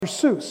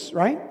Seuss,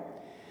 right?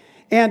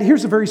 And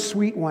here's a very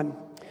sweet one.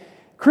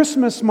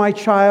 Christmas, my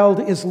child,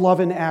 is love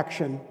in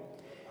action.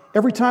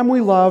 Every time we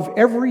love,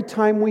 every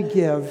time we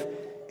give,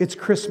 it's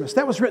Christmas.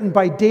 That was written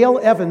by Dale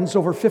Evans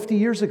over 50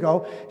 years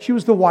ago. She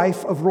was the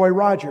wife of Roy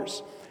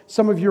Rogers.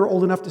 Some of you are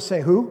old enough to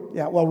say who?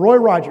 Yeah, well, Roy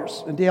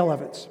Rogers and Dale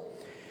Evans.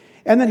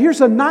 And then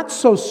here's a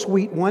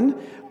not-so-sweet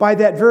one by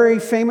that very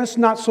famous,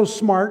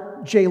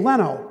 not-so-smart Jay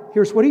Leno.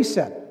 Here's what he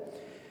said.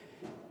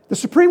 The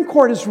Supreme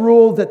Court has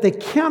ruled that they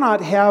cannot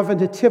have a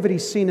nativity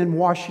scene in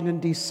Washington,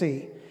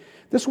 D.C.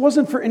 This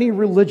wasn't for any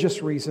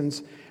religious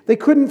reasons. They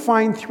couldn't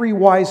find 3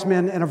 wise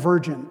men and a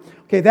virgin.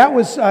 Okay, that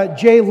was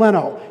Jay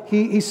Leno.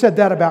 He said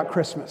that about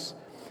Christmas.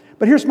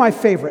 But here's my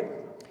favorite.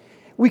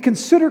 We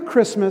consider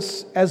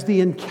Christmas as the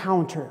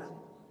encounter,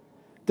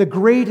 the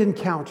great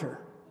encounter,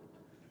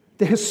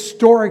 the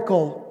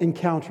historical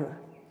encounter,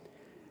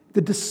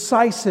 the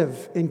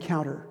decisive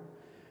encounter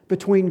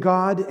between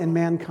God and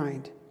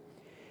mankind.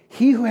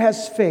 He who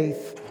has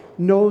faith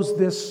knows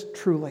this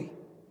truly.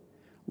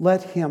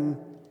 Let him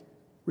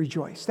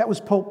rejoice. That was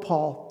Pope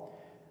Paul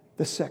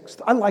VI.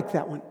 I like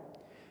that one.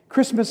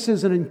 Christmas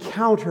is an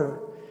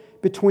encounter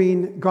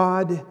between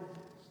God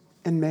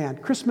and man.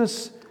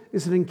 Christmas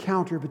is an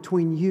encounter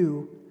between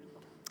you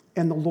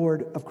and the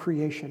Lord of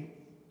creation.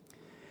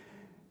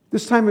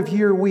 This time of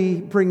year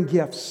we bring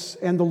gifts,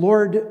 and the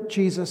Lord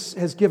Jesus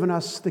has given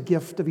us the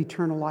gift of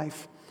eternal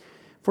life.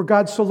 For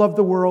God so loved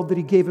the world that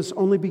he gave his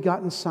only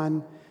begotten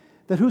Son,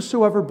 that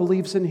whosoever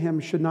believes in him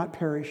should not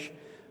perish,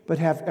 but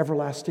have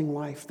everlasting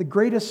life. The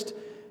greatest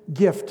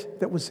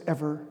gift that was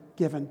ever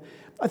given.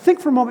 I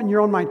think for a moment in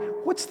your own mind,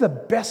 what's the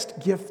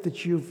best gift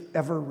that you've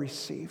ever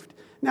received?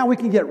 Now we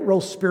can get real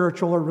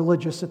spiritual or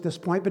religious at this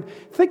point, but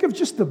think of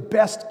just the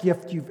best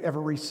gift you've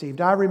ever received.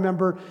 I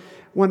remember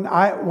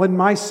when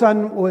my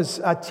son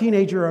was a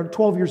teenager,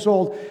 12 years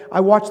old,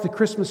 I watched The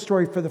Christmas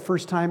Story for the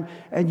first time,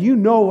 and you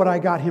know what I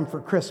got him for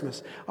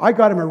Christmas. I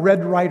got him a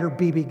Red Ryder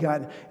BB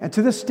gun, and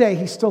to this day,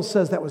 he still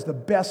says that was the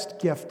best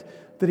gift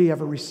that he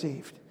ever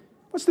received.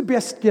 What's the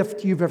best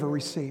gift you've ever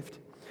received?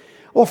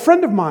 Well, a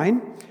friend of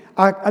mine,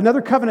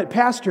 another covenant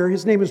pastor,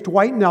 his name is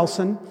Dwight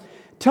Nelson,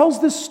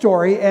 tells this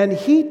story, and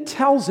he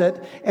tells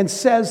it and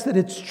says that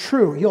it's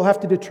true. You'll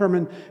have to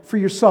determine for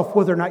yourself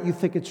whether or not you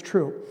think it's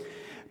true.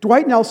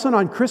 Dwight Nelson,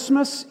 on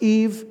Christmas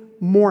Eve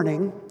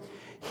morning,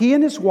 he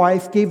and his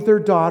wife gave their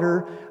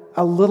daughter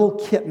a little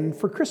kitten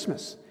for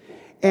Christmas.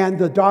 And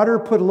the daughter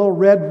put a little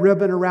red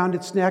ribbon around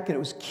its neck, and it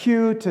was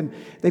cute, and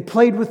they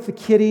played with the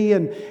kitty,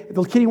 and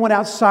the kitty went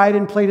outside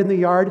and played in the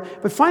yard.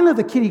 But finally,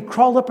 the kitty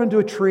crawled up into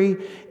a tree,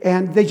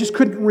 and they just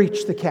couldn't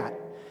reach the cat.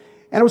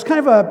 And it was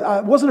kind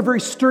of wasn't a very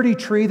sturdy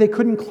tree. They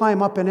couldn't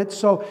climb up in it,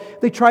 so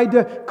they tried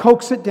to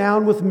coax it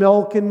down with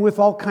milk and with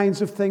all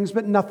kinds of things,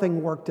 but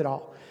nothing worked at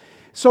all.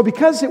 So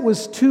because it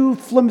was too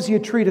flimsy a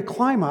tree to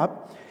climb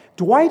up,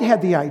 Dwight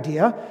had the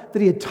idea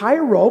that he'd tie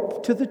a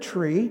rope to the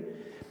tree,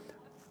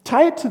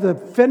 tie it to the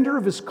fender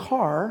of his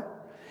car,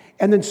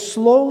 and then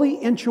slowly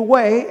inch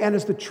away, and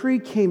as the tree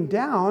came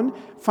down,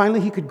 finally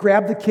he could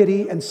grab the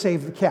kitty and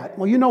save the cat.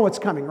 Well, you know what's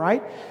coming,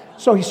 right?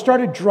 So he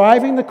started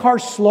driving the car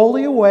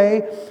slowly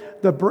away.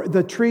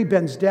 The tree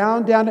bends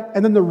down,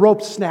 and then the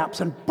rope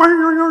snaps, and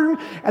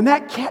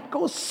that cat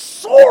goes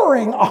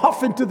soaring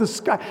off into the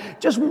sky,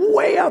 just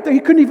way out there. He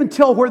couldn't even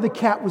tell where the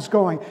cat was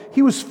going.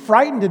 He was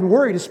frightened and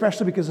worried,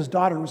 especially because his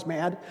daughter was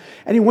mad.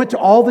 And he went to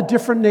all the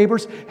different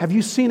neighbors. Have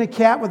you seen a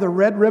cat with a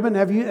red ribbon?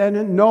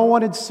 And no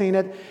one had seen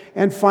it.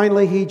 And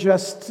finally, he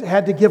just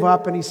had to give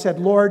up, and he said,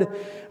 Lord,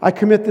 I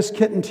commit this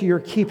kitten to your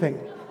keeping.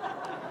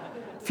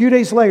 A few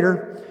days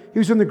later, he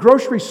was in the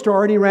grocery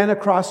store and he ran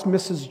across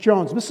Mrs.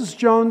 Jones. Mrs.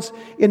 Jones,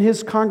 in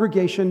his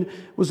congregation,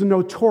 was a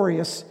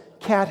notorious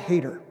cat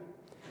hater.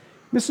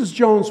 Mrs.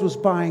 Jones was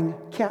buying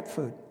cat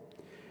food.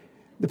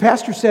 The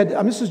pastor said,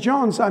 Mrs.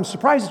 Jones, I'm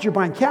surprised that you're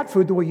buying cat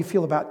food the way you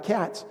feel about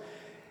cats.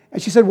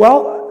 And she said,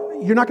 well,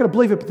 you're not going to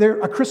believe it, but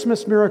a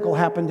Christmas miracle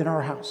happened in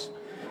our house.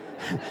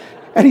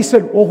 And he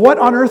said, well, what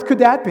on earth could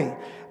that be?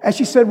 And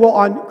she said, well,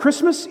 on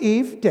Christmas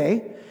Eve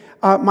day,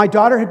 my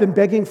daughter had been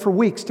begging for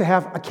weeks to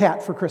have a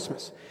cat for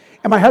Christmas.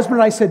 And my husband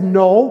and I said,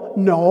 no.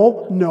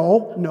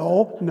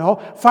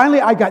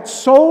 Finally, I got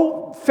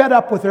so fed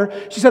up with her.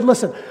 She said,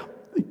 listen,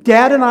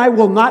 Dad and I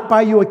will not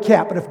buy you a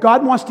cat, but if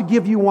God wants to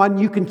give you one,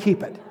 you can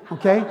keep it,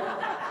 okay?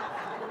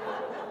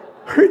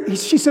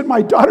 She said,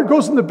 my daughter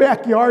goes in the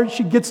backyard,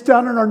 she gets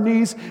down on her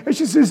knees, and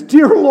she says,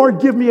 dear Lord,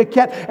 give me a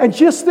cat. And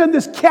just then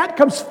this cat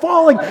comes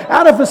falling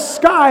out of the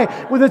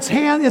sky with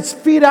its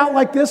feet out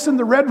like this, and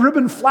the red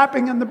ribbon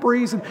flapping in the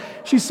breeze. And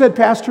she said,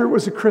 Pastor, it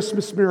was a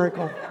Christmas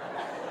miracle.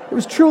 It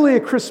was truly a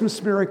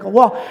Christmas miracle.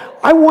 Well,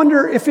 I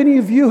wonder if any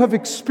of you have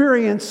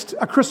experienced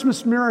a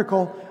Christmas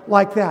miracle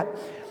like that.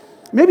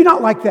 Maybe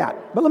not like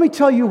that, but let me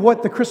tell you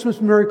what the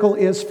Christmas miracle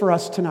is for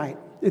us tonight.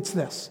 It's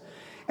this,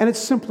 and it's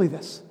simply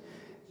this.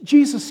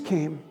 Jesus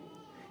came.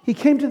 He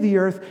came to the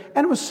earth,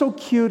 and it was so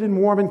cute and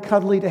warm and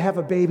cuddly to have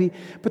a baby,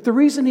 but the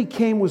reason he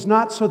came was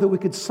not so that we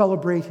could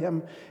celebrate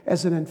him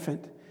as an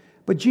infant,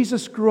 but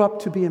Jesus grew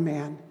up to be a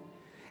man.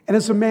 And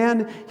as a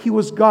man, he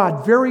was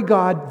God, very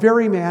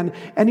man.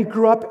 And he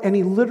grew up and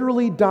he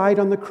literally died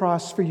on the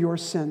cross for your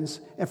sins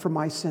and for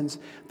my sins.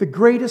 The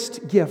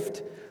greatest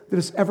gift that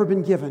has ever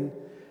been given,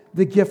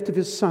 the gift of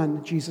his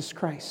Son, Jesus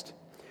Christ.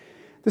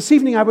 This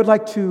evening, I would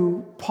like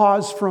to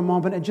pause for a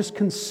moment and just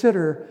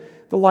consider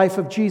the life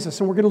of Jesus.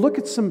 And we're going to look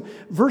at some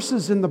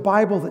verses in the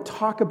Bible that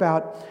talk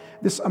about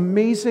this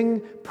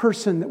amazing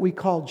person that we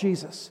call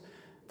Jesus,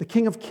 the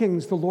King of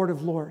Kings, the Lord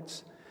of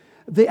Lords,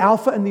 the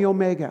Alpha and the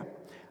Omega,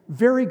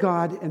 very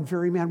God and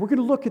very man. We're going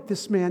to look at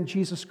this man,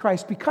 Jesus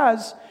Christ,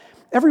 because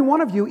every one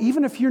of you,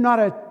 even if you're not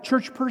a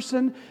church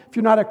person, if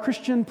you're not a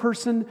Christian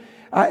person,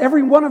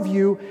 every one of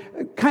you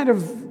kind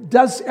of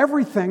does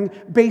everything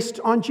based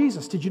on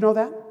Jesus. Did you know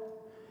that?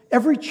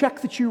 Every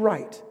check that you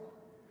write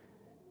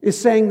is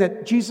saying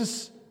that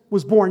Jesus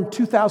was born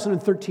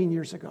 2,013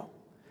 years ago.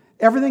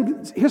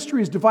 Everything,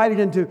 history is divided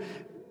into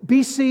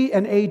BC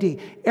and AD.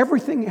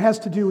 Everything has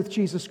to do with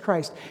Jesus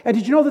Christ. And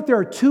did you know that there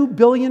are 2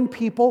 billion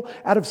people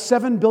out of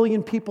 7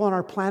 billion people on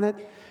our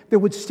planet that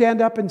would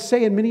stand up and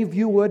say, and many of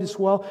you would as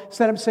well,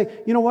 stand up and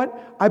say, you know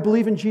what? I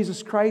believe in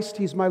Jesus Christ.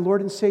 He's my Lord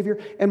and Savior.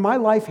 And my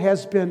life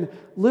has been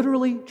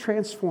literally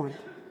transformed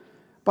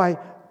by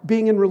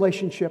being in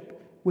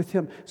relationship with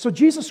Him. So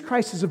Jesus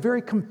Christ is a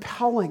very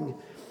compelling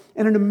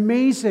and an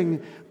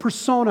amazing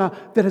persona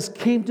that has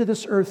came to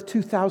this earth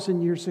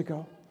 2,000 years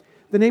ago.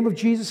 The name of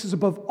Jesus is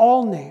above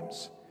all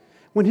names.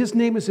 When His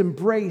name is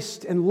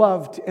embraced and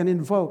loved and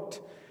invoked,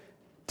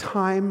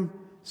 time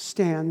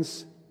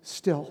stands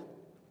still.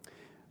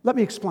 Let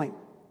me explain.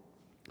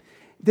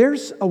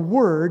 There's a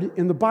word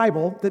in the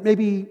Bible that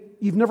maybe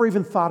you've never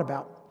even thought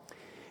about.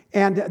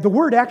 And the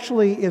word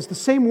actually is the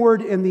same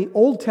word in the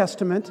Old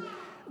Testament.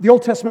 The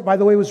Old Testament, by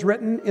the way, was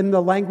written in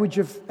the language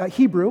of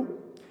Hebrew.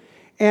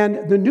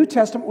 And the New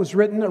Testament was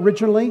written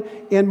originally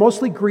in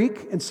mostly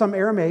Greek and some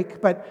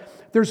Aramaic. But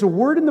there's a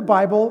word in the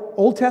Bible,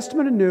 Old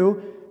Testament and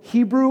New,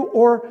 Hebrew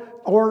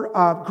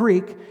or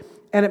Greek,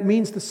 and it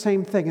means the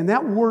same thing. And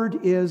that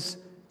word is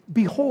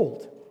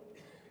behold.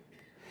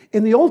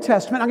 In the Old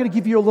Testament, I'm going to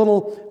give you a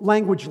little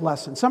language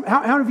lesson.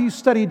 How many of you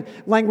studied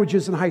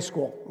languages in high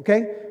school?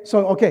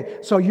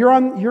 So you're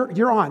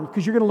on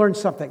because you're going to learn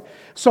something.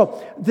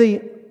 So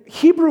the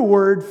Hebrew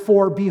word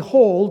for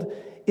behold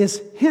is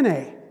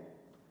hine.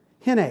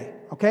 Hine,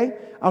 okay?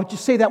 I'll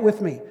just say that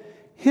with me.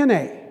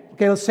 Hine.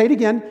 Okay, let's say it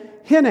again.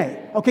 Hine.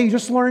 Okay, you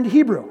just learned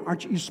Hebrew.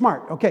 Aren't you? You're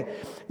smart. Okay.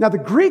 Now the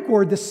Greek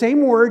word, the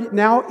same word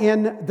now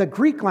in the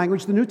Greek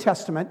language, the New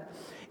Testament,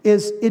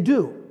 is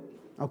idu.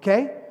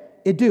 Okay?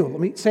 Idu. Let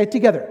me say it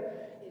together.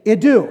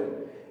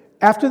 Idu.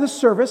 After the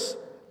service,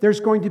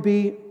 there's going to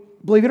be,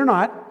 believe it or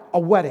not, a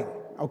wedding.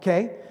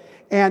 Okay?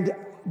 And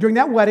during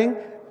that wedding,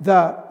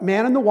 the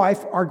man and the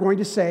wife are going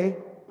to say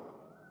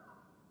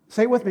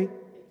it with me.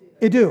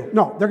 Idu.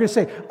 No, they're going to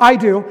say, I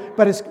do,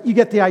 but you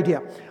get the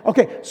idea.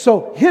 Okay,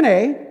 so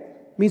hine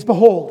means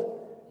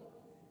behold.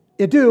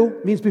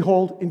 Idu means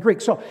behold in Greek.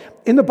 So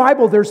in the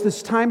Bible, there's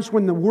this times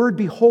when the word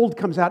behold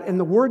comes out, and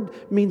the word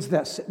means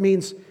this. It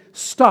means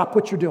stop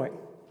what you're doing.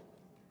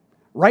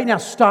 Right now,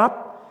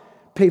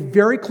 stop. Pay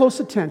very close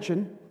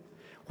attention.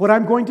 What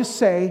I'm going to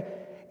say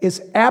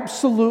is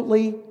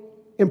absolutely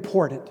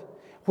important.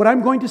 What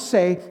I'm going to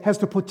say has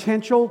the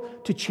potential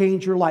to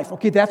change your life.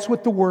 Okay, that's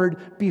what the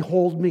word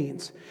behold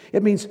means.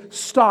 It means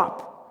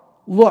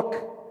stop,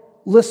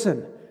 look,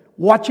 listen,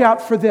 watch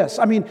out for this.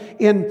 I mean,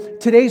 in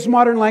today's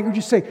modern language,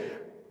 you say,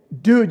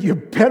 dude, you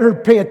better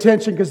pay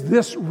attention because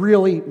this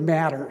really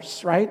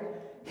matters, right?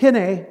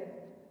 Hine,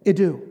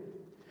 idu.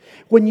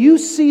 When you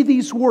see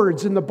these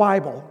words in the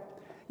Bible,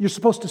 you're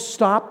supposed to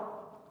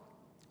stop,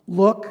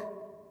 look,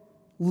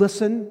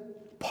 listen,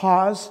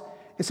 pause,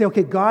 and say,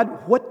 okay,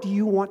 God, what do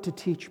you want to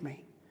teach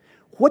me?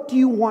 What do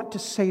you want to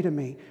say to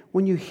me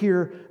when you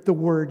hear the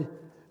word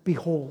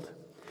behold?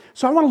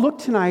 So I want to look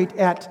tonight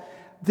at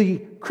the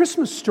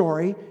Christmas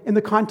story in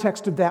the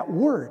context of that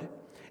word.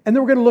 And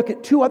then we're going to look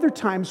at 2 other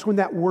times when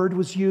that word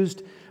was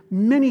used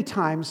many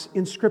times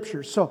in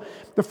Scripture. So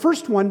the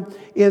first one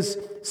is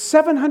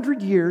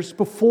 700 years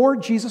before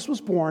Jesus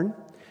was born.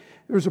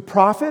 There was a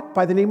prophet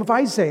by the name of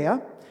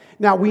Isaiah.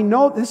 Now, we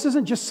know this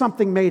isn't just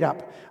something made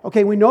up.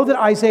 Okay, we know that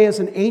Isaiah is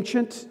an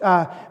ancient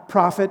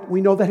prophet.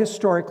 We know that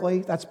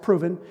historically, that's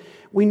proven.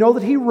 We know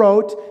that he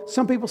wrote.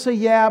 Some people say,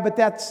 yeah, but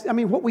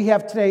what we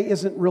have today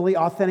isn't really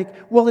authentic.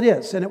 Well, it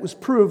is, and it was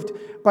proved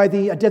by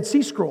the Dead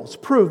Sea Scrolls,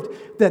 proved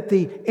that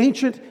the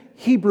ancient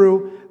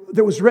Hebrew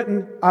that was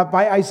written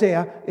by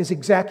Isaiah is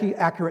exactly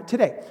accurate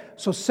today.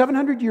 So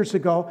 700 years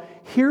ago,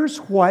 here's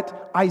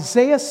what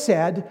Isaiah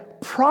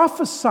said,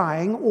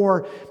 prophesying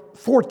or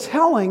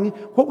foretelling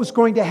what was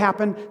going to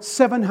happen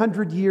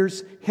 700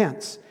 years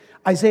hence.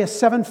 Isaiah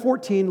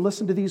 7:14,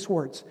 listen to these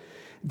words.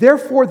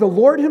 Therefore the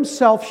Lord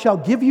Himself shall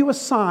give you a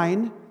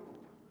sign.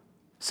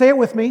 Say it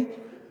with me.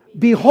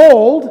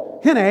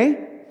 Behold,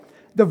 hine,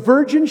 the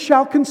virgin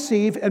shall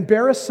conceive and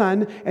bear a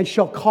son and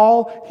shall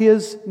call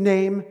his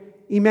name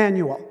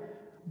Emmanuel.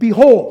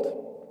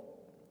 Behold,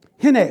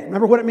 hine.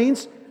 Remember what it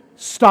means?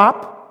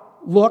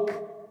 Stop, look,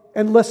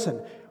 and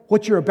listen.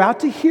 What you're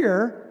about to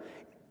hear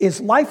is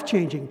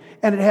life-changing,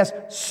 and it has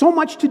so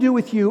much to do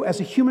with you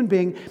as a human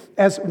being,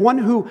 as one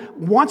who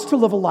wants to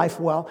live a life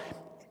well.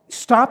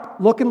 Stop,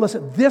 look, and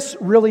listen. This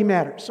really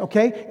matters,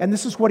 okay? And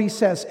this is what he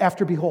says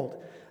after,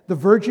 behold, the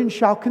virgin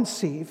shall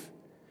conceive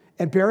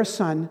and bear a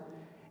son,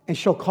 and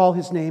shall call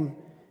his name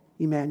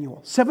Emmanuel.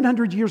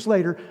 700 years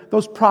later,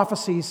 those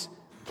prophecies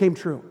came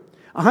true.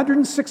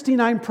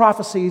 169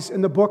 prophecies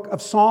in the book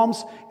of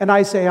Psalms and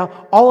Isaiah,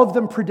 all of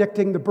them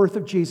predicting the birth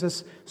of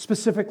Jesus.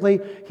 Specifically,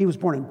 he was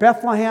born in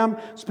Bethlehem.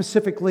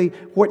 Specifically,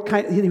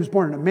 he was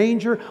born in a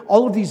manger.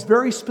 All of these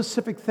very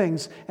specific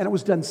things, and it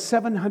was done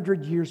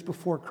 700 years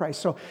before Christ.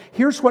 So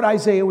here's what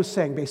Isaiah was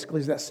saying,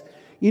 basically, is this.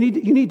 You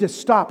need to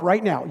stop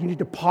right now. You need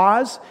to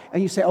pause,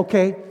 and you say,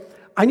 okay,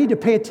 I need to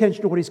pay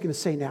attention to what he's going to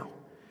say now.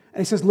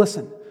 And he says,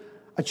 listen,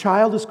 a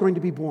child is going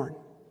to be born.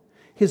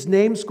 His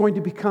name's going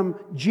to become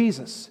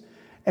Jesus.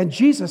 And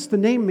Jesus, the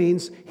name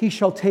means, he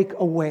shall take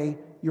away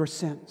your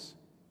sins.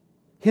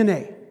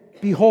 Hine,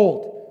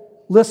 behold,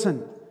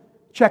 listen,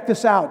 check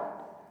this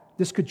out.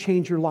 This could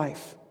change your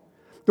life.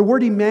 The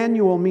word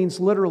Emmanuel means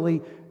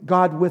literally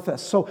God with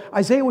us. So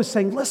Isaiah was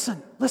saying,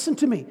 listen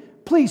to me.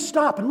 Please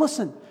stop and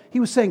listen. He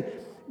was saying,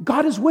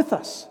 God is with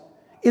us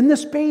in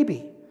this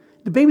baby.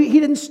 The baby, he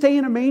didn't stay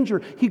in a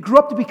manger. He grew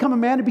up to become a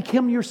man to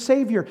become your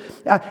Savior.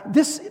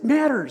 This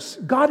matters.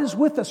 God is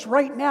with us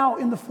right now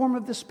in the form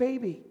of this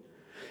baby.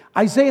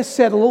 Isaiah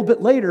said a little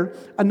bit later,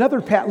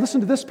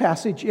 listen to this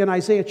passage in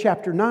Isaiah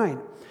chapter 9,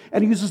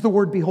 and he uses the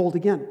word behold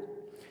again.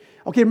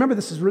 Okay, remember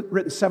this is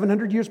written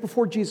 700 years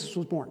before Jesus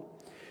was born.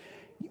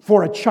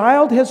 For a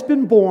child has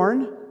been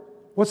born,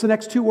 what's the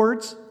next two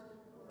words?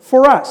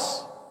 For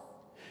us.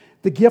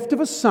 The gift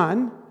of a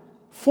son,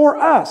 for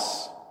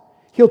us.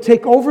 He'll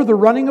take over the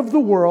running of the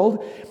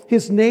world.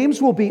 His names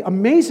will be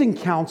Amazing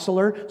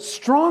Counselor,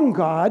 Strong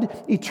God,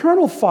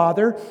 Eternal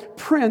Father,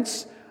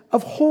 Prince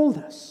of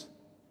Wholeness.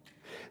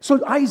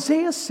 So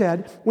Isaiah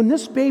said, when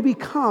this baby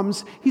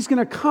comes, he's going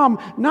to come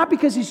not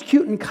because he's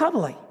cute and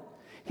cuddly.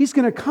 He's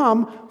going to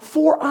come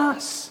for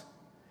us.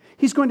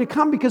 He's going to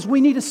come because we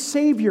need a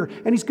Savior,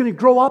 and he's going to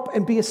grow up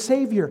and be a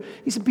Savior.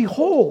 He said,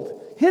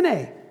 behold,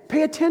 hine,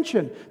 pay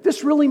attention.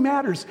 This really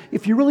matters.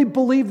 If you really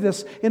believe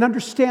this and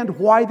understand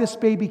why this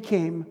baby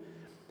came,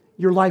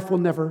 your life will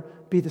never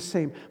be the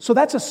same. So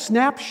that's a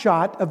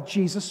snapshot of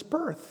Jesus'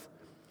 birth.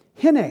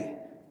 Hine,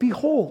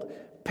 behold,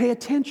 pay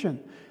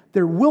attention.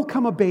 There will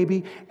come a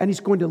baby, and he's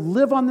going to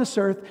live on this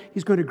earth.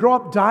 He's going to grow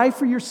up, die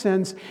for your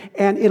sins,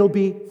 and it'll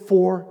be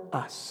for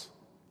us.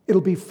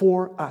 It'll be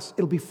for us.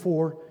 It'll be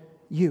for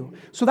you.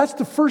 So that's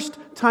the first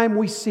time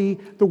we see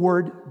the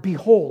word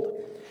behold.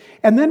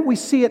 And then we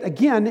see it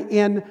again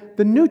in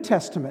the New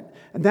Testament.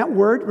 And that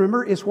word,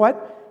 remember, is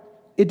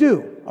what?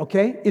 Idu,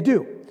 okay?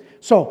 Idu.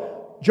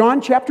 So, John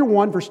chapter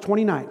 1, verse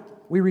 29,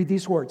 we read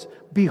these words.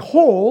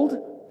 Behold,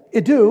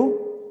 Idu,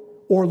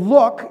 or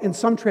look in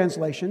some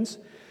translations,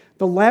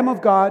 the Lamb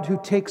of God who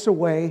takes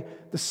away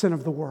the sin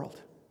of the world.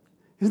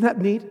 Isn't that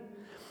neat?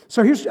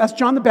 So that's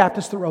John the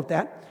Baptist that wrote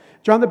that.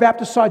 John the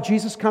Baptist saw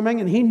Jesus coming,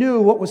 and he knew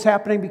what was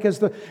happening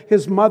because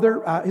his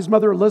mother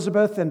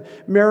Elizabeth and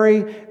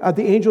Mary,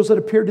 the angels that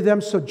appeared to them.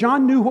 So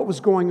John knew what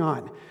was going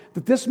on,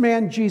 that this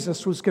man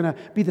Jesus was going to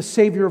be the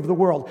Savior of the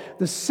world.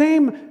 The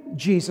same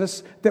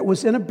Jesus that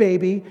was in a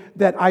baby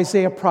that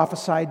Isaiah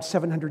prophesied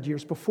 700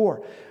 years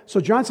before.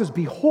 So John says,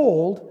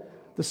 behold,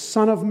 the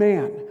Son of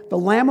Man, the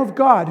Lamb of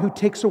God who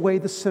takes away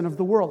the sin of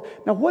the world.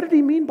 Now, what did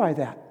he mean by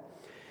that?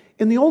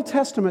 In the Old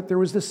Testament, there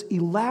was this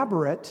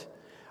elaborate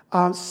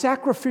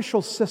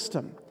sacrificial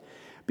system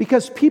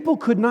because people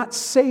could not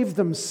save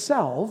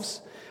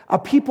themselves.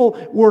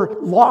 People were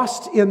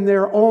lost in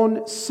their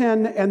own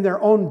sin and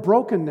their own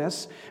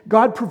brokenness.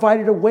 God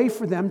provided a way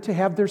for them to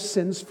have their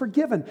sins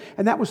forgiven,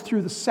 and that was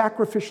through the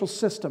sacrificial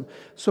system.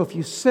 So if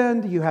you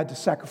sinned, you had to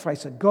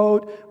sacrifice a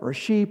goat or a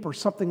sheep or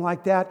something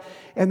like that,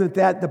 and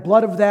that the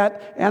blood of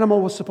that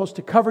animal was supposed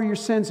to cover your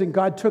sins, and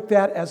God took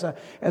that as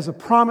a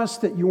promise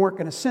that you weren't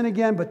going to sin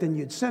again, but then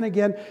you'd sin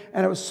again,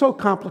 and it was so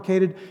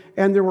complicated,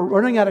 and they were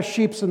running out of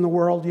sheep in the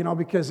world,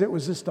 because it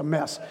was just a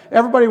mess.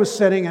 Everybody was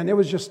sinning, and it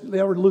was just,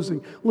 they were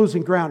losing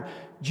ground.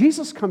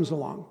 Jesus comes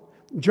along.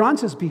 John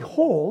says,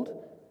 behold,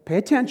 pay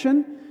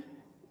attention.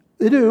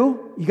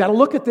 You got to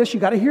look at this. You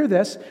got to hear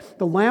this.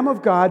 The Lamb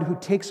of God who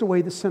takes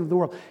away the sin of the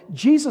world.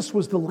 Jesus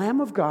was the Lamb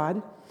of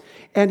God,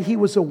 and he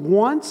was a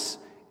once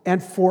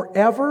and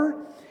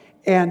forever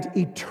and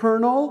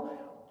eternal,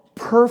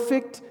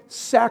 perfect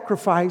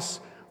sacrifice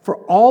for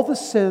all the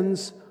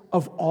sins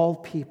of all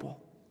people.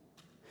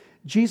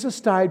 Jesus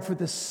died for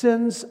the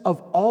sins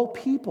of all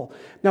people.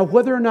 Now,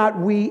 whether or not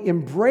we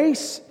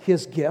embrace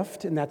his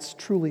gift, and that's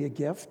truly a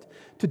gift,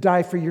 to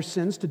die for your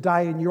sins, to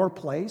die in your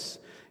place,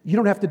 you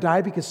don't have to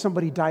die because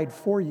somebody died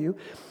for you,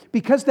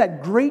 because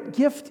that great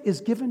gift is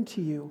given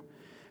to you.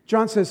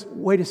 John says,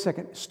 wait a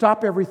second,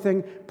 stop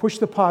everything, push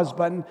the pause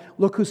button,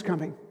 look who's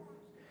coming.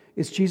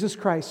 It's Jesus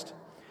Christ,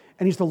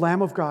 and he's the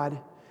Lamb of God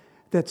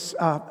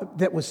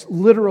that was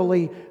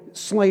literally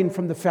slain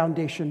from the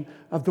foundation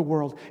of the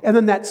world. And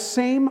then that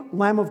same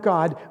Lamb of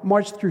God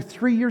marched through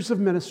 3 years of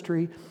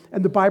ministry,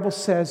 and the Bible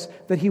says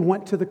that he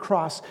went to the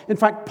cross. In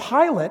fact,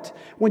 Pilate,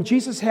 when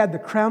Jesus had the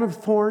crown of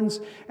thorns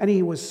and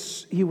he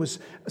was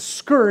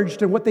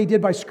scourged, and what they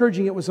did by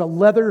scourging it was a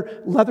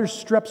leather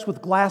strips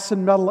with glass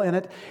and metal in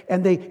it,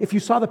 and if you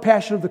saw the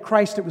Passion of the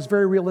Christ, it was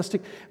very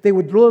realistic. They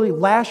would literally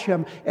lash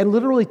him and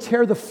literally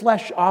tear the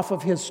flesh off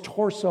of his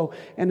torso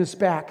and his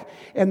back.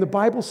 And the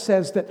Bible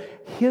says that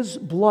his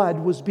blood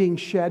was being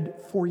shed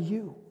for you.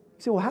 You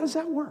say, well, how does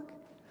that work?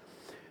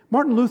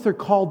 Martin Luther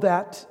called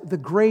that the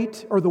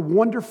great or the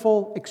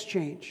wonderful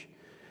exchange.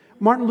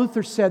 Martin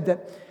Luther said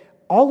that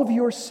all of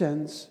your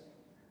sins,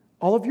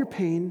 all of your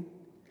pain,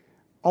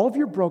 all of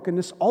your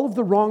brokenness, all of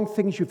the wrong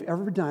things you've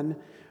ever done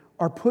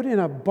are put in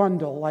a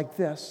bundle like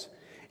this,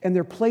 and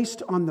they're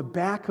placed on the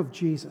back of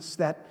Jesus,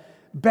 that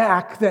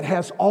back that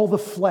has all the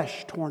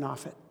flesh torn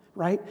off it,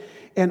 right?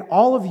 And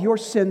all of your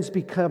sins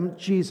become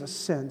Jesus'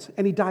 sins,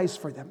 and he dies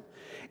for them.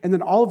 And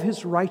then all of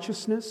his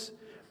righteousness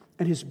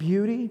and his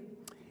beauty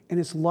and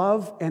his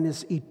love and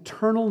his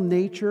eternal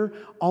nature,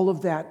 all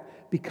of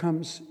that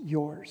becomes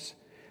yours.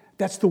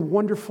 That's the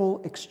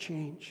wonderful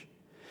exchange.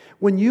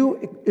 When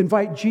you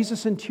invite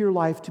Jesus into your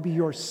life to be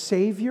your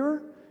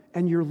Savior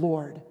and your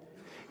Lord,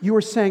 you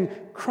are saying,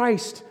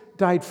 Christ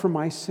died for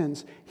my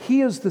sins.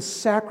 He is the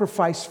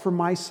sacrifice for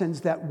my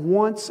sins, that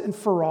once and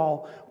for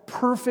all,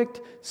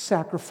 perfect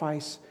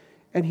sacrifice,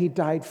 and he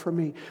died for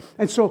me.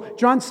 And so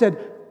John said,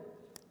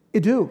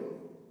 Idu,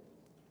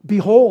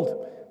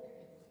 behold,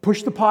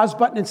 push the pause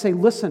button and say,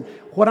 listen,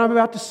 what I'm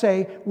about to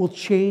say will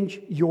change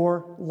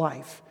your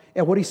life.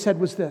 And what he said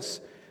was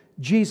this: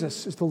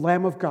 Jesus is the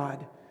Lamb of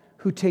God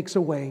who takes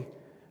away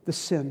the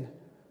sin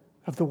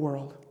of the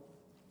world.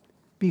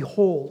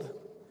 Behold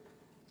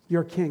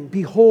your King.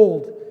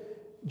 Behold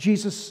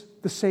Jesus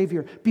the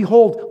Savior.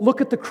 Behold,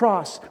 look at the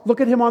cross. Look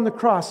at him on the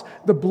cross.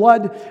 The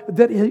blood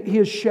that he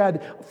has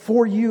shed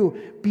for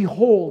you.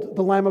 Behold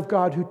the Lamb of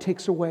God who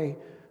takes away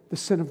the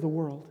sin of the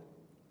world.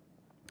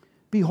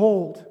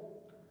 Behold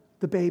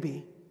the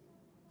baby.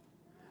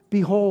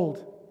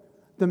 Behold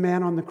the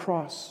man on the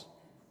cross.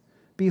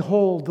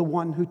 Behold the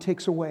one who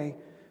takes away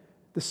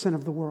the sin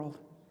of the world.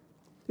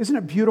 Isn't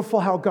it beautiful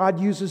how God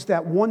uses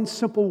that one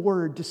simple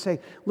word to say,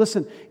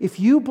 listen, if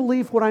you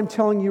believe what I'm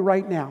telling you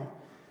right now,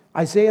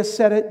 Isaiah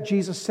said it,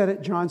 Jesus said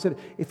it, John said it,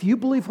 if you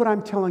believe what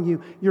I'm telling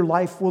you, your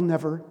life will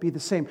never be the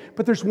same.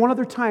 But there's one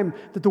other time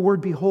that the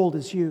word behold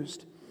is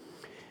used.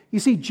 You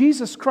see,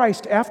 Jesus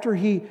Christ, after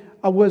he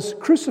was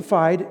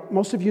crucified,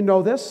 most of you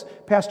know this,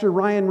 Pastor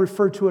Ryan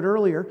referred to it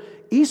earlier,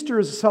 Easter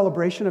is a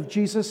celebration of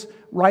Jesus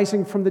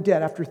rising from the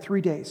dead after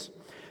 3 days.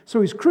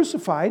 So he's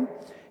crucified,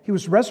 he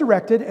was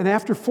resurrected, and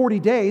after 40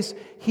 days,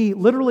 he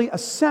literally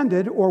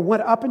ascended or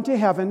went up into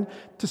heaven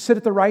to sit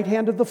at the right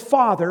hand of the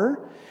Father,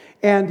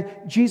 and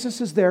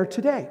Jesus is there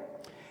today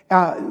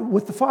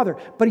with the Father.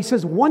 But he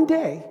says, one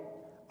day,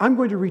 I'm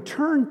going to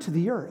return to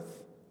the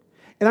earth,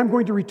 and I'm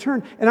going to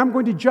return, and I'm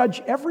going to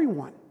judge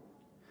everyone.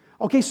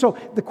 Okay, so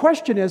the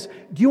question is,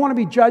 do you want to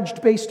be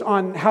judged based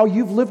on how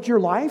you've lived your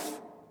life?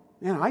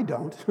 Man, I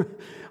don't.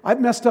 I've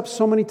messed up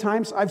so many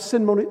times. I've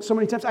sinned so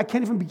many times. I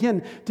can't even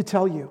begin to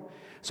tell you.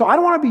 So I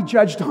don't want to be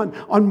judged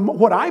on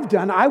what I've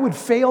done. I would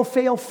fail.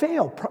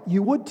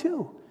 You would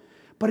too.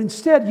 But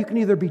instead, you can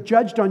either be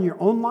judged on your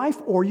own life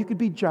or you could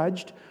be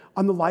judged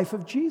on the life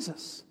of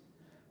Jesus,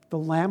 the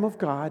Lamb of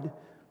God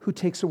who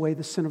takes away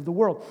the sin of the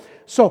world.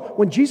 So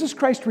when Jesus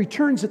Christ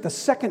returns at the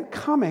second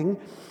coming,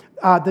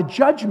 the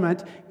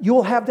judgment,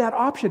 you'll have that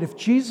option. If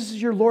Jesus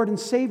is your Lord and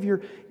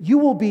Savior, you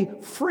will be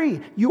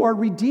free. You are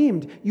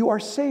redeemed. You are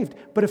saved.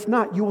 But if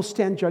not, you will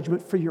stand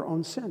judgment for your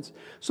own sins.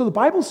 So the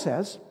Bible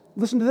says,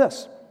 listen to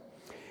this.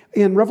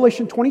 In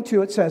Revelation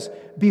 22, it says,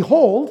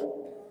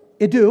 behold,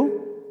 Idu,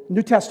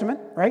 New Testament,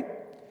 right?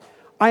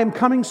 I am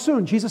coming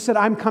soon. Jesus said,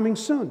 I'm coming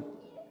soon.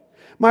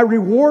 My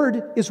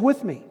reward is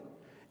with me,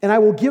 and I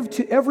will give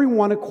to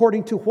everyone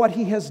according to what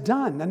he has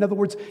done. In other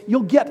words,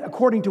 you'll get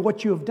according to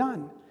what you have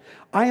done.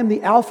 I am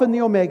the Alpha and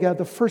the Omega,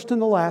 the first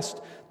and the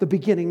last, the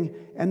beginning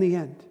and the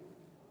end.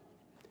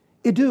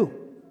 Idu,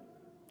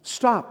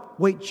 stop,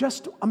 wait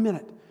just a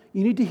minute.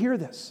 You need to hear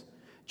this.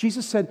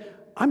 Jesus said,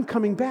 I'm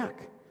coming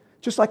back.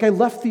 Just like I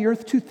left the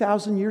earth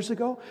 2,000 years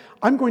ago,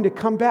 I'm going to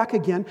come back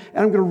again,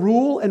 and I'm going to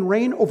rule and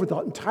reign over the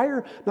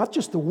entire, not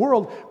just the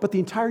world, but the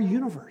entire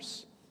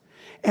universe.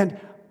 And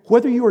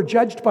whether you are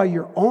judged by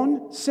your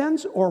own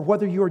sins or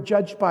whether you are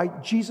judged by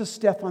Jesus'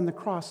 death on the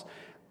cross,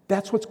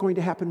 that's what's going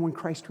to happen when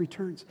Christ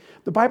returns.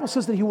 The Bible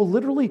says that he will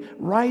literally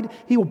ride,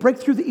 he will break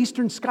through the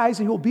eastern skies,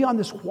 and he will be on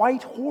this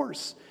white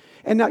horse.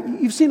 And now,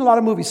 you've seen a lot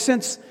of movies.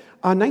 Since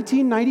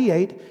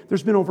 1998,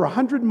 there's been over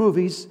 100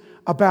 movies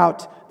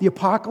about the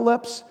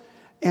apocalypse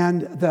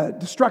and the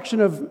destruction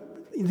of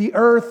the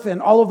earth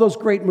and all of those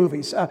great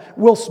movies.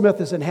 Will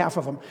Smith is in half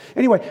of them.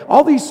 Anyway,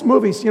 all these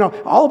movies,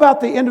 all about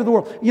the end of the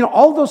world,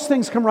 all of those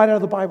things come right out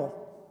of the Bible.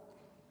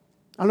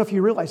 I don't know if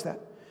you realize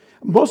that.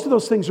 Most of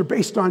those things are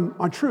based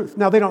on truth.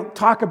 Now, they don't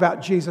talk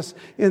about Jesus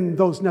in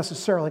those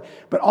necessarily,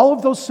 but all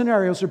of those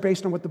scenarios are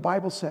based on what the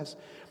Bible says.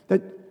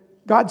 That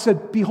God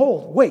said,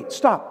 behold, wait,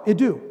 stop,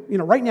 Idu.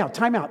 Right now,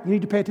 time out. You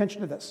need to pay attention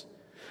to this.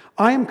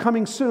 I am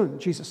coming soon,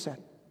 Jesus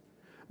said.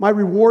 My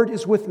reward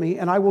is with me,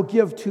 and I will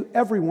give to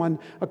everyone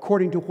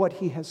according to what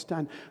he has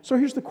done. So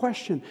here's the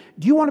question.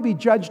 Do you want to be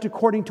judged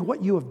according to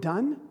what you have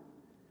done?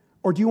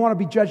 Or do you want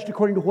to be judged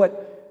according to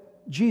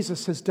what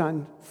Jesus has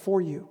done for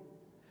you?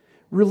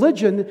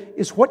 Religion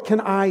is what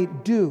can I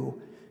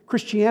do?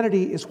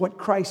 Christianity is what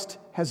Christ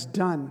has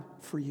done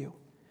for you.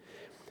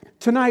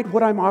 Tonight,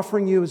 what I'm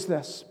offering you is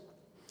this: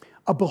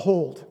 a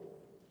behold,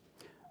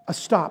 a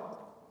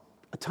stop,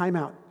 a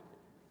timeout.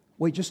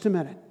 Wait just a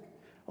minute.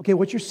 Okay,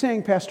 what you're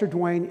saying, Pastor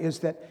Dwayne, is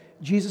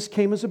that Jesus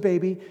came as a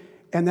baby,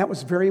 and that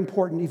was a very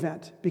important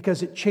event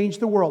because it changed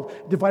the world,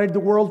 divided the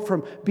world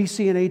from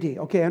BC and AD.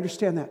 Okay, I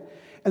understand that.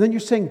 And then you're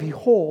saying,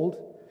 behold,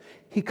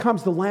 he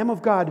comes, the Lamb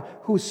of God,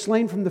 who was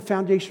slain from the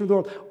foundation of the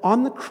world.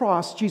 On the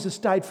cross, Jesus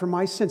died for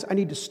my sins. I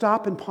need to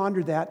stop and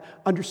ponder that,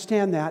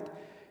 understand that,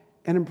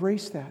 and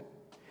embrace that.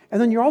 And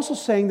then you're also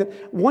saying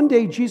that one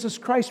day Jesus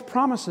Christ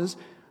promises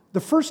the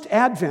first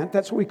advent,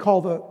 that's what we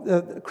call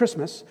the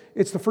Christmas.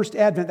 It's the first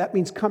advent, that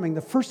means coming.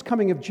 The first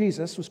coming of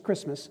Jesus was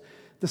Christmas.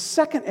 The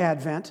second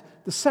advent,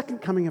 the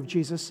second coming of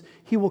Jesus,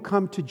 he will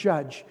come to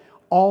judge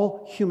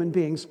all human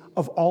beings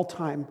of all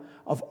time,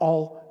 of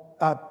all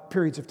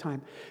periods of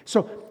time.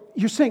 So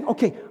you're saying,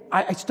 okay,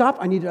 I stop,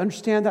 I need to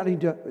understand that,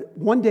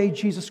 one day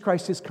Jesus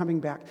Christ is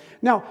coming back.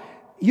 Now,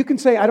 you can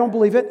say, I don't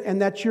believe it,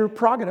 and that's your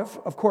prerogative,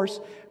 of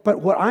course,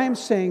 but what I am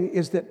saying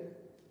is that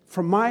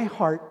from my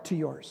heart to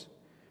yours,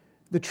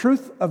 the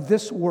truth of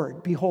this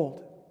word,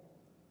 behold,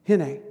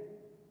 hine,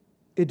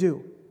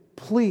 idu,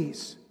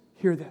 please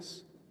hear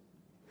this.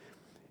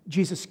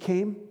 Jesus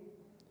came,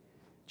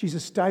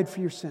 Jesus died for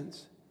your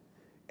sins,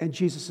 and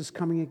Jesus is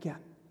coming again.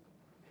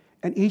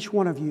 And each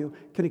one of you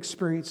can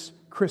experience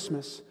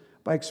Christmas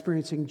by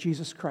experiencing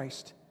Jesus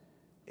Christ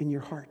in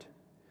your heart.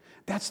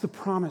 That's the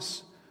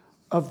promise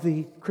of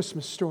the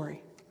Christmas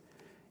story.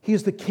 He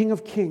is the King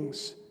of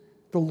Kings,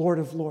 the Lord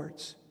of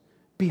Lords.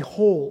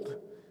 Behold,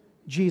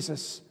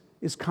 Jesus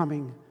is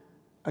coming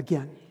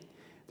again.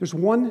 There's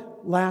one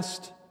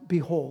last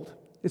behold.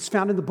 It's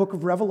found in the book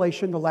of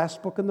Revelation, the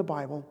last book in the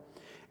Bible,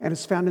 and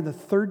it's found in the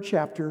 3rd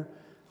chapter,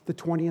 the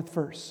 20th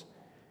verse.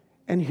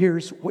 And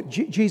here's what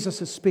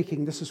Jesus is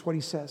speaking. This is what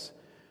he says.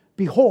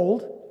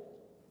 Behold,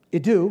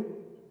 idu,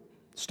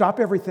 stop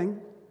everything.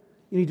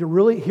 You need to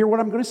really hear what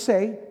I'm going to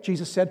say.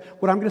 Jesus said,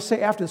 what I'm going to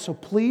say after this. So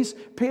please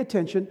pay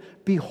attention.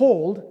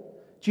 Behold,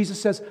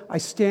 Jesus says, I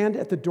stand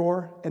at the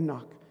door and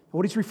knock. And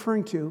what he's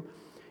referring to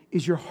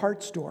is your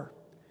heart's door,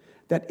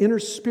 that inner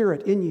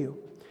spirit in you.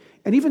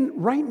 And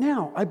even right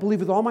now, I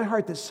believe with all my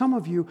heart that some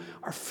of you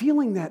are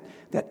feeling that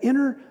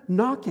inner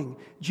knocking.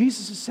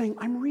 Jesus is saying,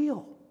 I'm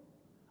real.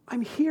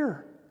 I'm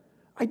here.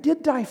 I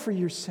did die for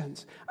your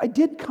sins. I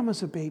did come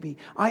as a baby.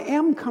 I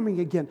am coming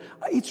again.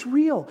 It's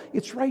real.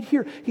 It's right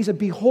here. He said,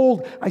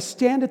 behold, I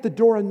stand at the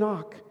door and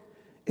knock.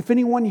 If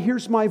anyone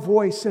hears my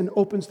voice and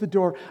opens the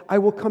door, I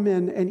will come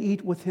in and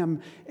eat with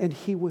him and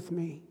he with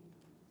me.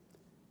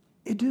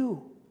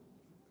 Idu.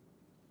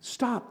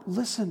 Stop.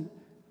 Listen.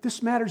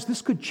 This matters.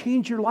 This could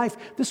change your life.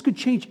 This could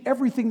change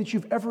everything that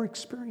you've ever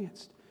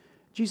experienced.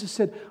 Jesus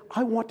said,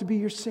 I want to be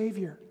your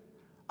Savior.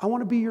 I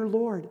want to be your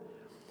Lord.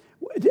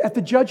 At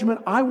the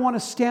judgment, I want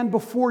to stand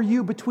before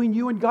you, between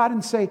you and God,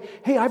 and say,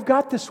 hey, I've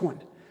got this one.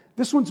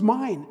 This one's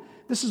mine.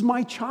 This is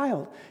my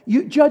child.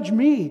 You judge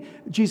me,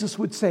 Jesus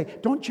would say.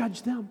 Don't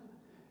judge them.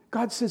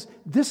 God says,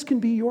 this can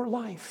be your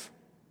life.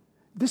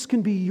 This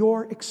can be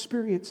your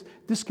experience.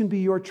 This can be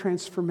your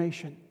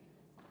transformation.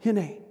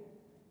 Hine,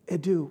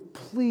 edu,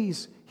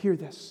 please hear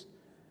this.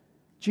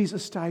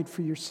 Jesus died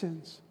for your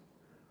sins.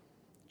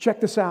 Check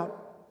this out.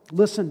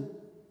 Listen,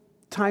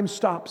 time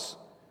stops.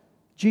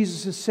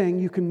 Jesus is saying,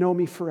 you can know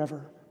me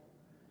forever.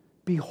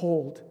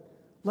 Behold,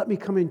 let me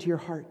come into your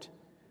heart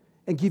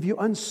and give you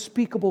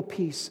unspeakable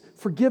peace,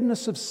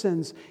 forgiveness of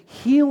sins,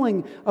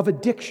 healing of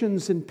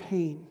addictions and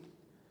pain.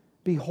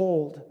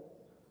 Behold,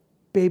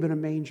 babe in a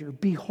manger.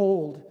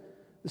 Behold,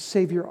 the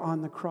Savior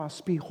on the cross.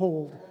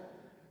 Behold,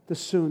 the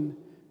soon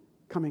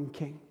coming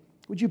King.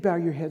 Would you bow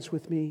your heads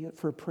with me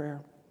for a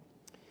prayer?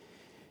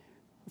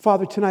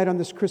 Father, tonight on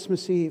this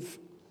Christmas Eve,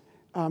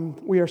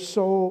 we are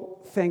so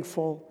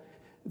thankful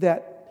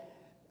that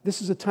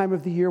this is a time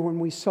of the year when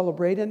we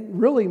celebrate, and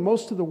really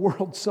most of the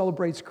world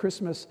celebrates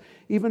Christmas.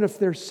 Even if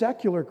they're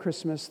secular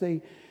Christmas,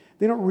 they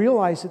don't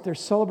realize that they're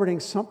celebrating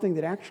something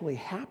that actually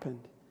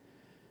happened,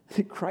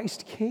 that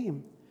Christ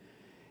came.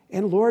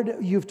 And Lord,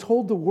 you've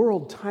told the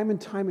world time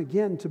and time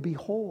again to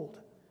behold.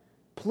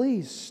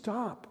 Please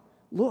stop,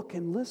 look,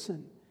 and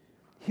listen.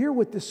 Hear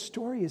what this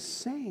story is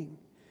saying.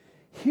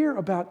 Hear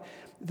about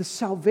the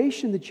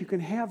salvation that you can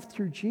have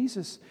through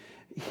Jesus.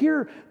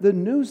 Hear the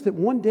news that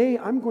one day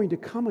I'm going to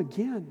come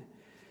again.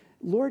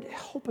 Lord,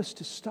 help us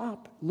to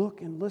stop,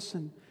 look, and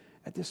listen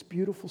at this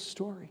beautiful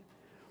story.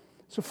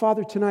 So,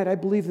 Father, tonight, I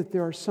believe that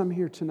there are some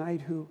here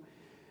tonight who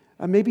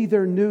maybe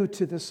they're new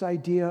to this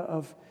idea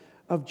of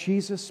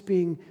Jesus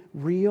being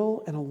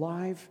real and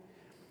alive.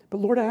 But,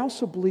 Lord, I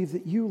also believe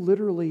that you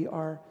literally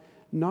are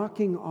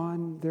knocking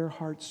on their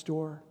heart's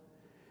door.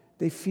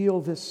 They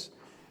feel this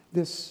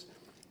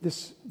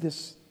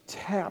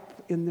tap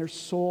in their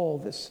soul,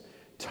 this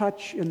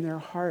touch in their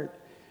heart,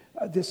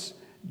 this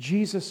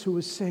Jesus who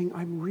is saying,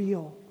 I'm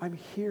real, I'm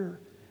here,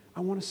 I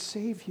want to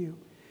save you.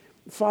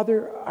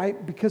 Father,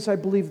 because I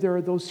believe there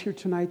are those here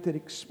tonight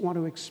that want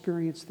to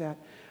experience that,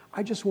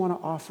 I just want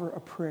to offer a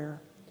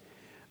prayer.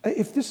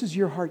 If this is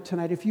your heart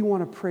tonight, if you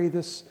want to pray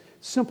this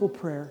simple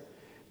prayer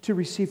to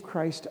receive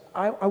Christ,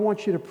 I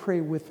want you to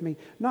pray with me.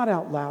 Not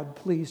out loud,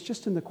 please,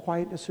 just in the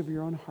quietness of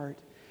your own heart.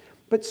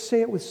 But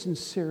say it with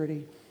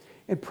sincerity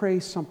and pray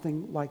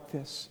something like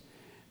this.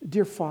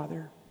 Dear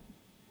Father,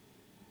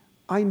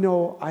 I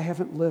know I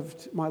haven't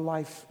lived my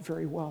life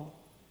very well.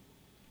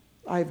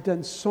 I've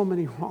done so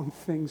many wrong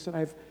things and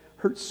I've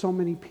hurt so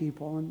many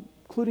people,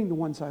 including the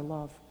ones I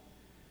love.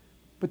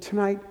 But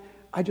tonight,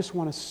 I just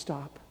want to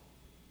stop.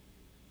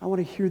 I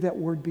want to hear that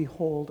word,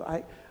 behold.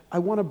 I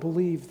want to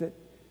believe that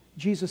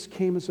Jesus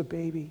came as a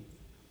baby,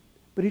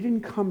 but he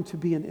didn't come to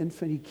be an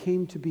infant. He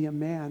came to be a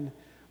man,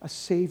 a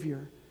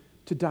Savior,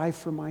 to die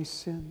for my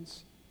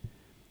sins.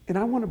 And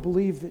I want to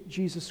believe that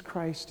Jesus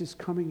Christ is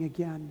coming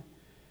again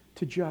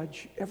to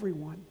judge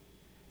everyone.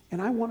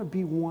 And I want to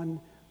be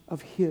one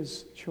of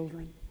his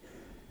children.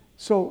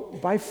 So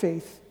by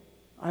faith,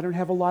 I don't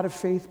have a lot of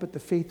faith, but the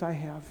faith I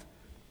have,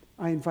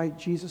 I invite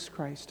Jesus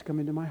Christ to come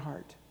into my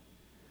heart,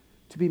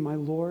 to be my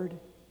Lord,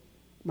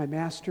 my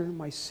Master,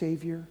 my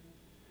Savior,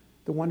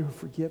 the one who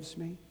forgives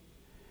me.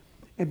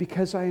 And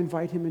because I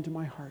invite him into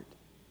my heart,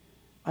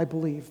 I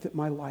believe that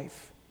my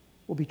life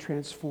will be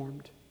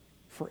transformed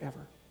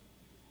forever.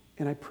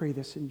 And I pray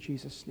this in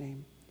Jesus'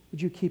 name.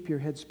 Would you keep your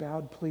heads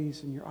bowed,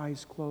 please, and your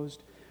eyes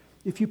closed?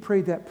 If you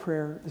prayed that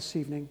prayer this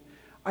evening,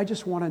 I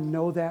just want to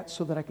know that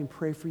so that I can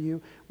pray for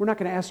you. We're not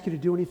going to ask you to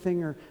do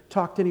anything or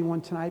talk to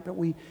anyone tonight, but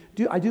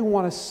I do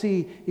want to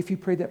see if you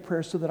prayed that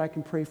prayer so that I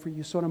can pray for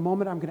you. So in a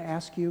moment, I'm going to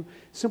ask you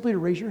simply to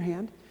raise your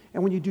hand.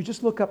 And when you do,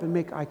 just look up and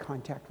make eye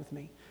contact with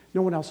me.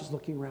 No one else is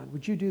looking around.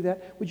 Would you do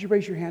that? Would you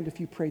raise your hand if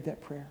you prayed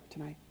that prayer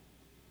tonight?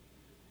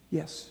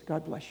 Yes,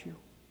 God bless you.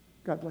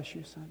 God bless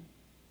you, son.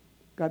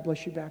 God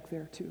bless you back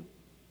there, too.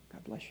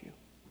 God bless you.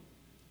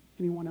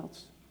 Anyone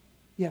else?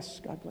 Yes,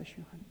 God bless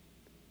you, honey.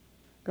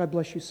 God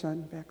bless you,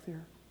 son, back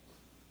there.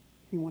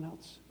 Anyone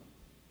else?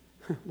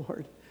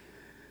 Lord,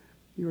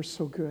 you are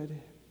so good.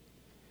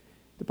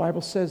 The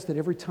Bible says that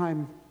every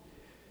time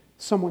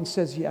someone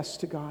says yes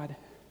to God,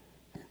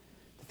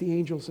 that the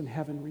angels in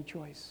heaven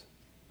rejoice.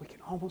 We can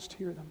almost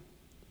hear them.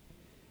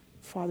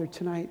 Father,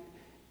 tonight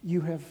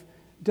you have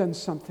done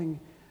something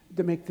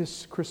to make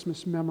this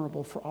Christmas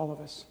memorable for all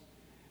of us.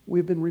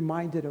 We've been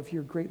reminded of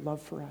your great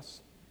love for us.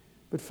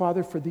 But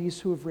Father, for these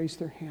who have raised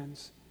their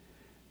hands,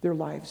 their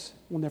lives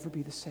will never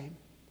be the same.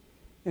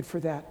 And for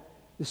that,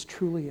 this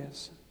truly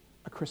is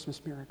a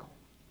Christmas miracle.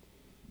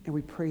 And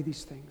we pray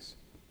these things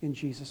in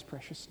Jesus'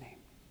 precious name.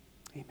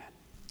 Amen.